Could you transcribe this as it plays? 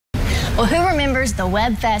Well, who remembers the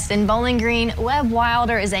Webb Fest in Bowling Green? Webb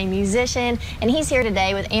Wilder is a musician, and he's here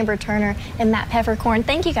today with Amber Turner and Matt Pfefferkorn.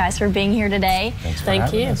 Thank you guys for being here today. Thanks for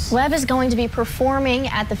having us. Webb is going to be performing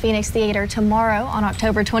at the Phoenix Theater tomorrow on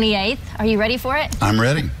October 28th. Are you ready for it? I'm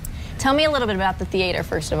ready. Tell me a little bit about the theater,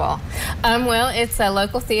 first of all. Well, it's a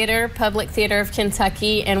local theater, Public Theater of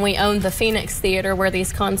Kentucky, and we own the Phoenix Theater where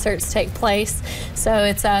these concerts take place. So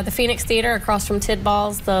it's the Phoenix Theater across from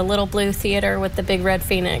Tidball's, the little blue theater with the big red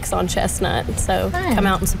Phoenix on Chestnut. So come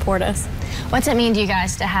out and support us. What's it mean to you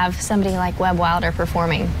guys to have somebody like Webb Wilder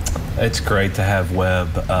performing? It's great to have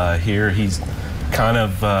Webb here. He's kind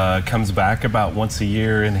of comes back about once a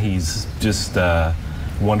year, and he's just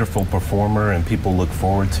wonderful performer, and people look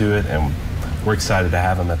forward to it, and we're excited to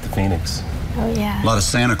have him at the Phoenix. Oh, yeah. A lot of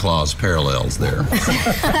Santa Claus parallels there.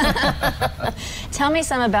 Tell me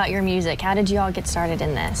some about your music. How did you all get started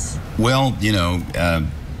in this? Well, you know,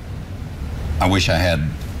 I wish I had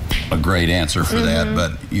a great answer for that,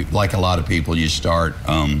 but like a lot of people, you start,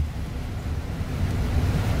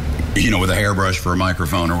 you know, with a hairbrush for a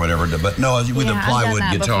microphone or whatever. But no, with a plywood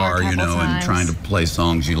guitar, you know, and trying to play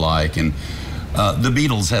songs you like. And the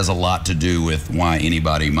Beatles has a lot to do with why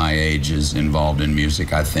anybody my age is involved in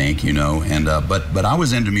music, I think, you know. And but I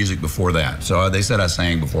was into music before that. So they said I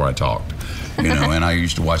sang before I talked, you know. And I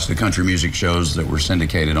used to watch the country music shows that were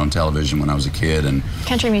syndicated on television when I was a kid. And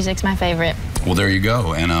country music's my favorite. Well, there you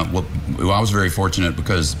go. And well, I was very fortunate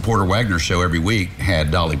because Porter Wagner's show every week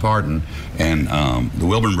had Dolly Parton, and the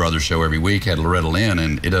Wilburn Brothers show every week had Loretta Lynn,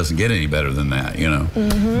 and it doesn't get any better than that, you know.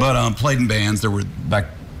 But played in bands. There were, back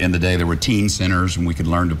in the day, there were teen centers, and we could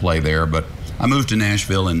learn to play there. But I moved to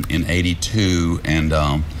Nashville in '82,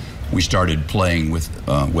 and we started playing with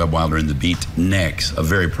Webb Wilder and the Beatniks, a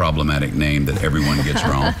very problematic name that everyone gets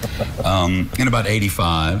wrong, in about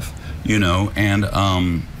 '85, you know, and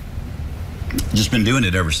just been doing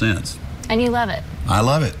it ever since. And you love it? I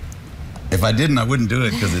love it. If I didn't, I wouldn't do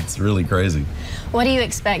it because it's really crazy. What do you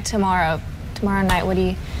expect tomorrow night?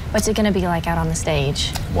 What's it going to be like out on the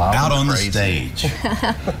stage? Wow, out on the stage.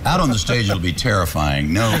 Out on the stage, it'll be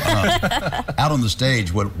terrifying. No, out on the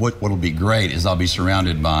stage, what'll be great is I'll be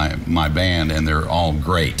surrounded by my band, and they're all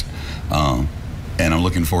great. And I'm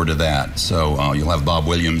looking forward to that. So you'll have Bob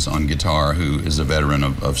Williams on guitar, who is a veteran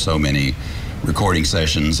of so many recording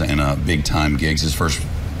sessions and big-time gigs. His first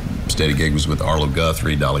steady gig was with Arlo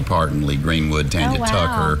Guthrie, Dolly Parton, Lee Greenwood, Tanya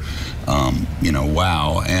Tucker, you know,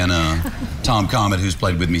 wow. And Tom Comet, who's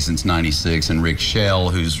played with me since '96, and Rick Shell,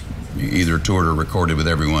 who's either toured or recorded with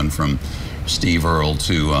everyone from Steve Earle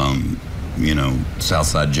to, you know,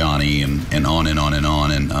 Southside Johnny, and on and on and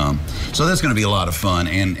on. And so that's going to be a lot of fun.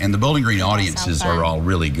 And the Bowling Green audiences are all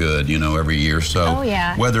really good, you know, every year. So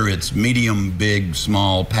whether it's medium, big,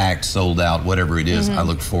 small, packed, sold out, whatever it is, I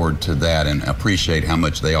look forward to that and appreciate how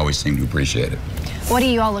much they always seem to appreciate it. What are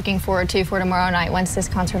you all looking forward to for tomorrow night once this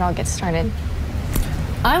concert all gets started?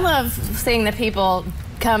 I love seeing the people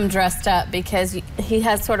come dressed up because he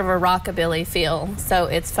has sort of a rockabilly feel, so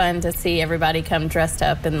it's fun to see everybody come dressed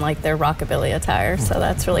up in like their rockabilly attire, so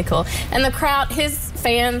that's really cool. And the crowd, his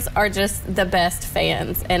fans are just the best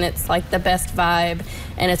fans, and it's like the best vibe,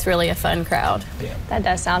 and it's really a fun crowd. Yeah. That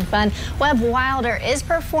does sound fun. Webb Wilder is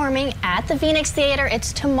performing at the Phoenix Theater.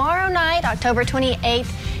 It's tomorrow night, October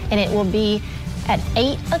 28th, and it will be at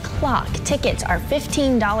 8 o'clock. Tickets are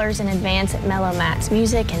 $15 in advance at Mellow Matt's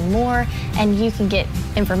Music and More, and you can get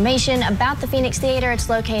information about the Phoenix Theater. It's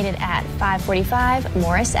located at 545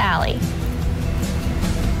 Morris Alley.